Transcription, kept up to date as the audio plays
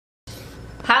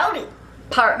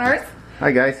partners.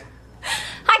 Hi guys.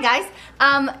 Hi guys.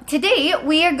 Today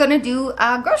we are gonna do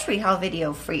a grocery haul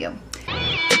video for you.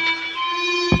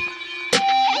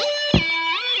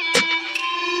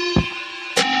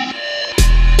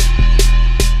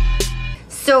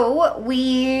 So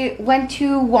we went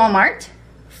to Walmart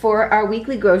for our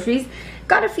weekly groceries.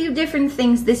 Got a few different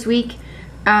things this week.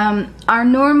 Our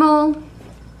normal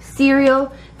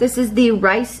cereal. This is the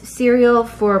rice cereal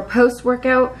for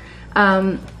post-workout.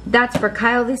 That's for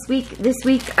Kyle this week. This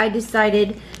week I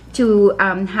decided to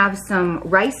have some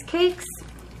rice cakes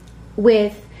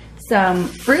with some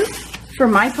fruit for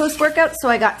my post-workout. So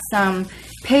I got some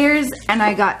pears and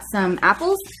I got some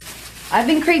apples. I've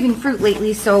been craving fruit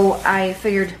lately, so I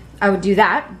figured I would do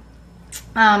that.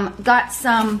 Got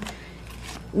some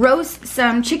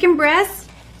chicken breast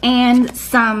and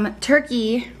some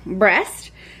turkey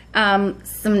breast.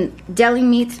 Some deli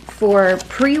meats for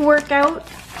pre-workout.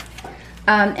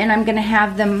 And I'm gonna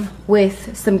have them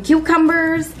with some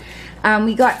cucumbers.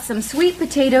 We got some sweet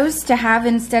potatoes to have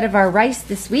instead of our rice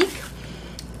this week.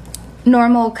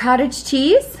 Normal cottage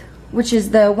cheese, which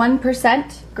is the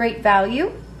 1%, great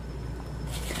value.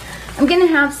 I'm gonna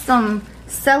have some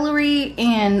celery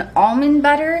and almond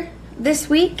butter this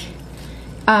week.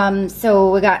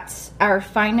 So we got our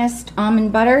finest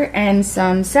almond butter and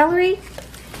some celery.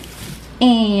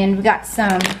 And we got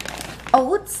some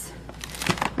oats.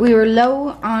 We were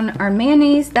low on our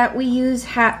mayonnaise that we use.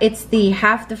 It's the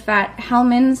half the fat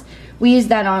Hellmann's. We use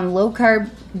that on low carb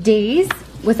days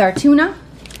with our tuna.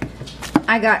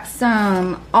 I got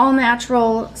some all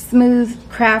natural smooth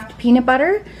Kraft peanut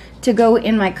butter to go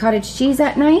in my cottage cheese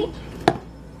at night.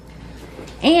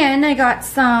 And I got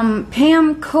some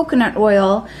Pam coconut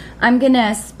oil. I'm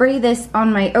gonna spray this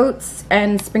on my oats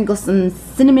and sprinkle some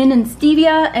cinnamon and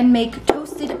stevia and make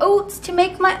toasted oats to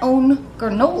make my own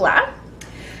granola.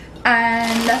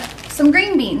 And some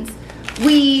green beans.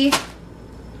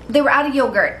 They were out of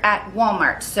yogurt at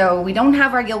Walmart, so we don't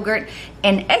have our yogurt.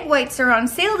 And egg whites are on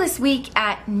sale this week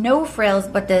at No Frills,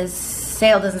 but the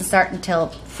sale doesn't start until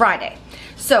Friday.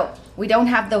 So we don't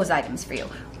have those items for you.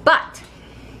 But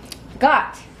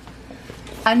got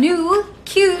a new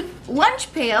cute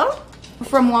lunch pail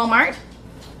from Walmart.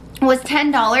 It was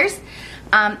 $10.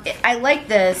 I like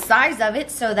the size of it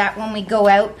so that when we go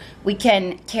out we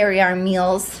can carry our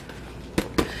meals.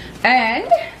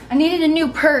 And I needed a new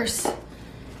purse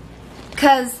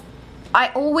because I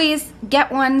always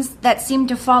get ones that seem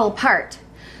to fall apart.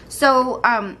 So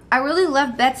I really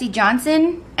love Betsy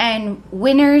Johnson, and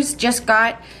Winners just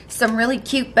got some really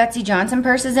cute Betsy Johnson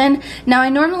purses in. Now I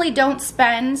normally don't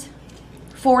spend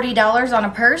 $40 on a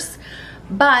purse,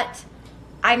 but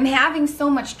I'm having so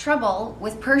much trouble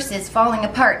with purses falling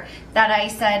apart that I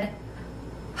said,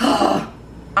 oh,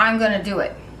 I'm gonna do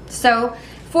it. So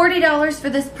 $40 for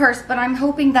this purse, but I'm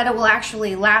hoping that it will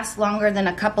actually last longer than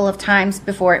a couple of times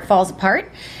before it falls apart.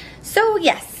 So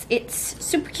yes, it's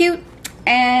super cute.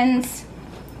 And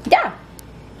yeah,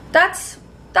 that's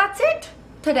it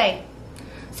today.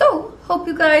 So hope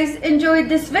you guys enjoyed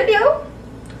this video.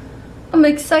 I'm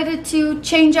excited to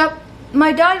change up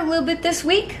my diet a little bit this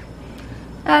week.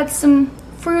 Add some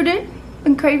fruit in.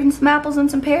 Been craving some apples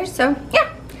and some pears, so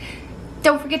yeah.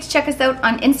 Don't forget to check us out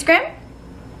on Instagram.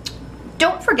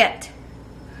 Don't forget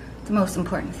the most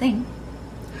important thing.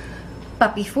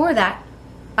 But before that,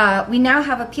 we now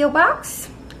have a P.O. box.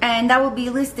 And that will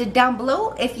be listed down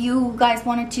below if you guys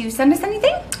wanted to send us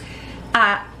anything.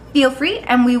 Feel free,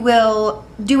 and we will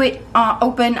do it,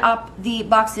 open up the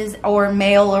boxes or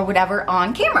mail or whatever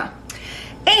on camera.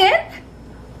 And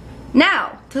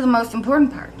now to the most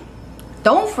important part.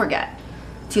 Don't forget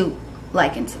to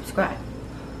like and subscribe,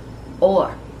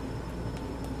 or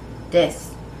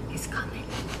this is coming.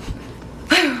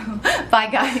 Bye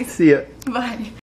guys. See ya. Bye.